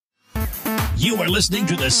You are listening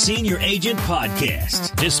to the Senior Agent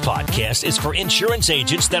Podcast. This podcast is for insurance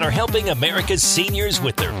agents that are helping America's seniors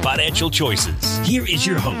with their financial choices. Here is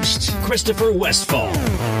your host, Christopher Westfall.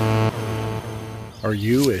 Are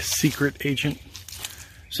you a secret agent?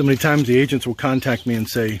 So many times the agents will contact me and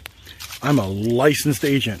say, I'm a licensed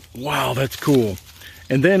agent. Wow, that's cool.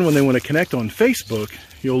 And then when they want to connect on Facebook,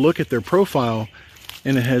 you'll look at their profile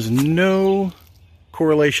and it has no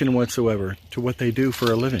correlation whatsoever to what they do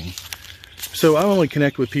for a living. So I only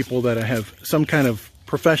connect with people that I have some kind of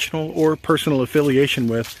professional or personal affiliation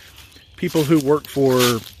with. People who work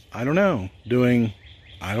for, I don't know.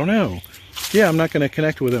 Yeah, I'm not going to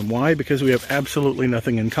connect with them. Why? Because we have absolutely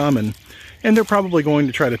nothing in common. And they're probably going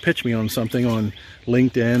to try to pitch me on something on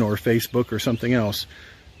LinkedIn or Facebook or something else.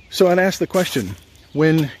 So I'd ask the question,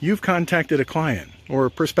 when you've contacted a client or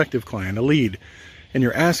a prospective client, a lead, and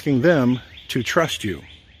you're asking them to trust you,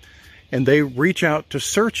 and they reach out to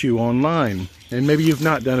search you online, and maybe you've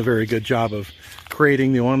not done a very good job of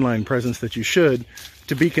creating the online presence that you should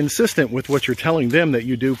to be consistent with what you're telling them that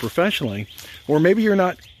you do professionally, or maybe you're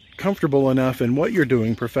not comfortable enough in what you're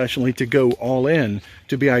doing professionally to go all in,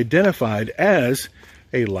 to be identified as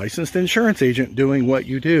a licensed insurance agent doing what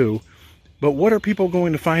you do. But what are people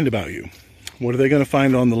going to find about you? What are they going to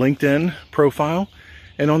find on the LinkedIn profile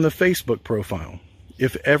and on the Facebook profile?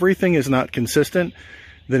 If everything is not consistent,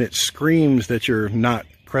 then it screams that you're not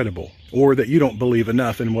credible, or that you don't believe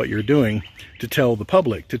enough in what you're doing to tell the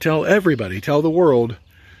public, to tell everybody, tell the world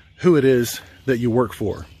who it is that you work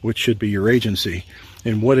for, which should be your agency,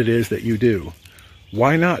 and what it is that you do.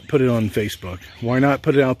 Why not put it on Facebook? Why not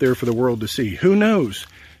put it out there for the world to see? Who knows?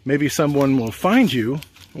 Maybe someone will find you,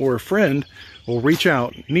 or a friend will reach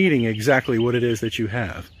out needing exactly what it is that you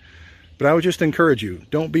have. But I would just encourage you,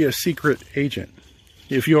 don't be a secret agent.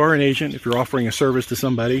 If you are an agent, if you're offering a service to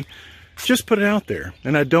somebody, just put it out there.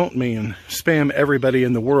 And I don't mean spam everybody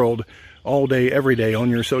in the world all day, every day on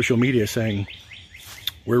your social media saying,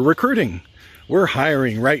 we're recruiting, we're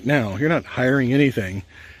hiring right now. You're not hiring anything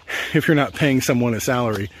if you're not paying someone a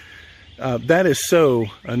salary. That is so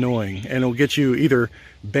annoying, and it'll get you either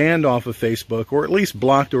banned off of Facebook or at least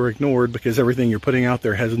blocked or ignored because everything you're putting out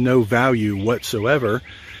there has no value whatsoever.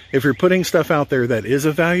 If you're putting stuff out there that is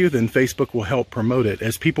of value, then Facebook will help promote it,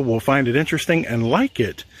 as people will find it interesting and like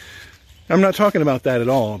it. I'm not talking about that at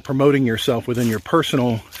all, promoting yourself within your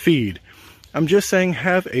personal feed. I'm just saying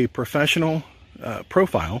have a professional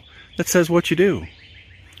profile that says what you do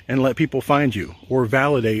and let people find you or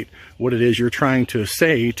validate what it is you're trying to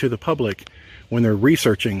say to the public when they're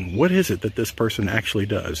researching what is it that this person actually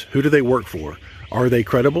does. Who do they work for? Are they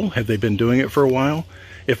credible? Have they been doing it for a while?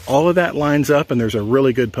 If all of that lines up, and there's a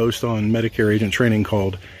really good post on Medicare Agent Training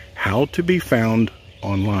called How to Be Found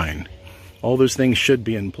Online. All those things should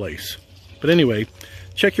be in place. But anyway,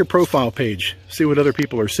 check your profile page. See what other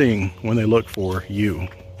people are seeing when they look for you.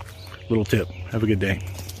 Little tip. Have a good day.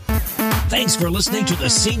 Thanks for listening to the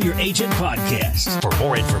Senior Agent Podcast. For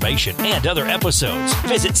more information and other episodes,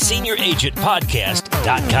 visit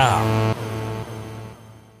senioragentpodcast.com.